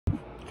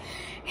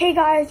Hey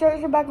guys,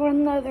 we're back with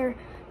another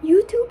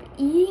YouTube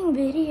eating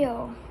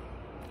video.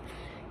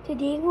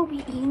 Today we'll be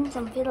eating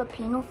some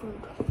Filipino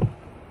food.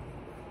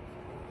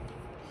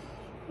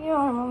 You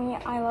know me,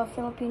 I love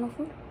Filipino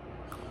food.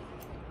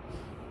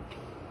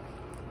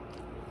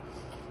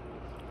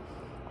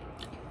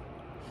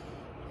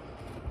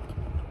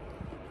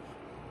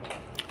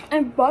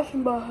 And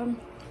bahan.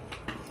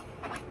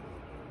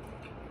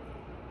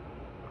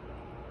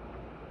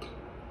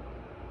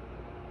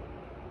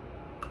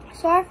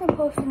 Sorry for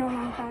posting a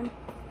long time.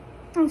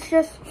 It's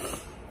just,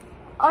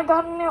 I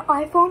got a new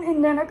iPhone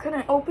and then I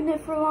couldn't open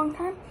it for a long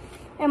time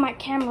and my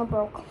camera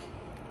broke.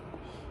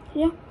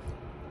 Yeah.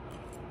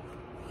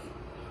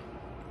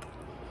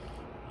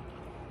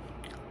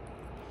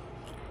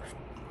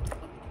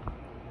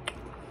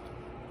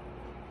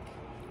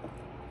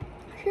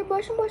 Shit,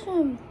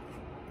 basan.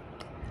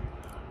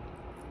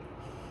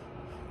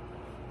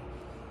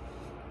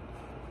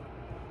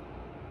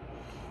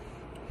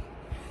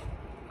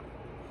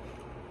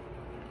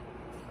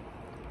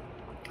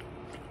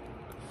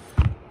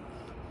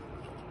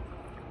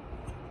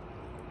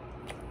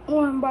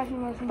 Oh, I'm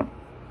basan.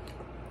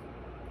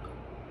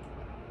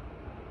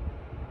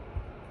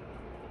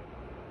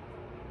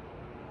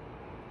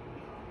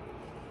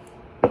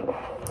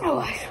 Oh,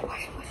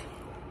 wash.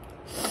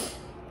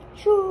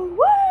 So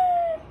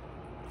what?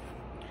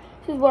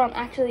 This is what I'm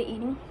actually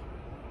eating.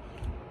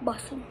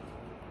 Basan.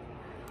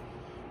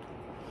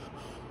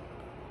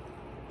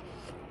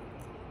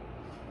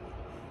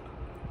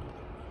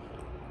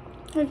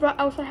 Here's what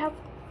else I have.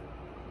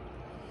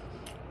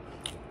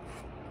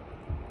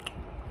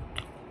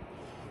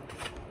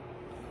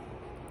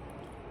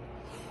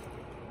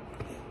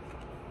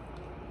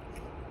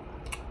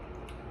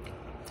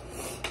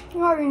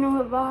 You already know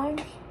the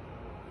vibes.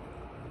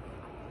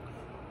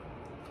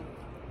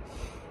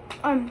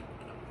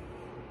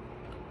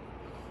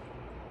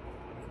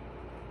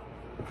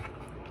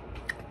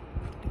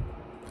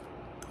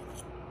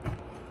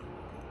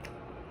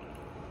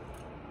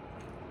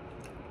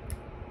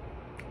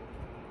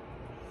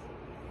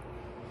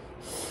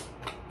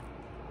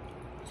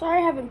 Sorry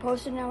I haven't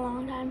posted in a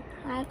long time.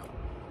 I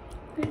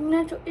have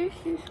mental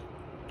issues.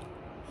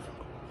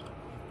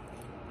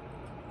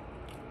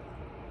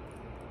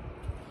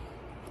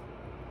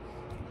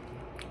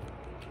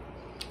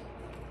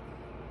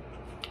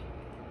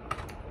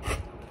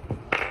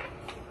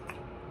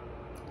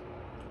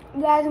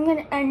 Guys, I'm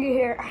gonna end it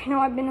here. I know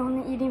I've been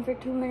only eating for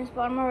 2 minutes,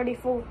 but I'm already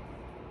full.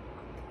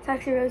 It's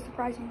actually really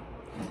surprising.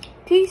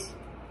 Peace.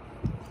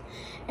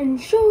 And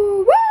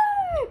so,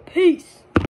 peace.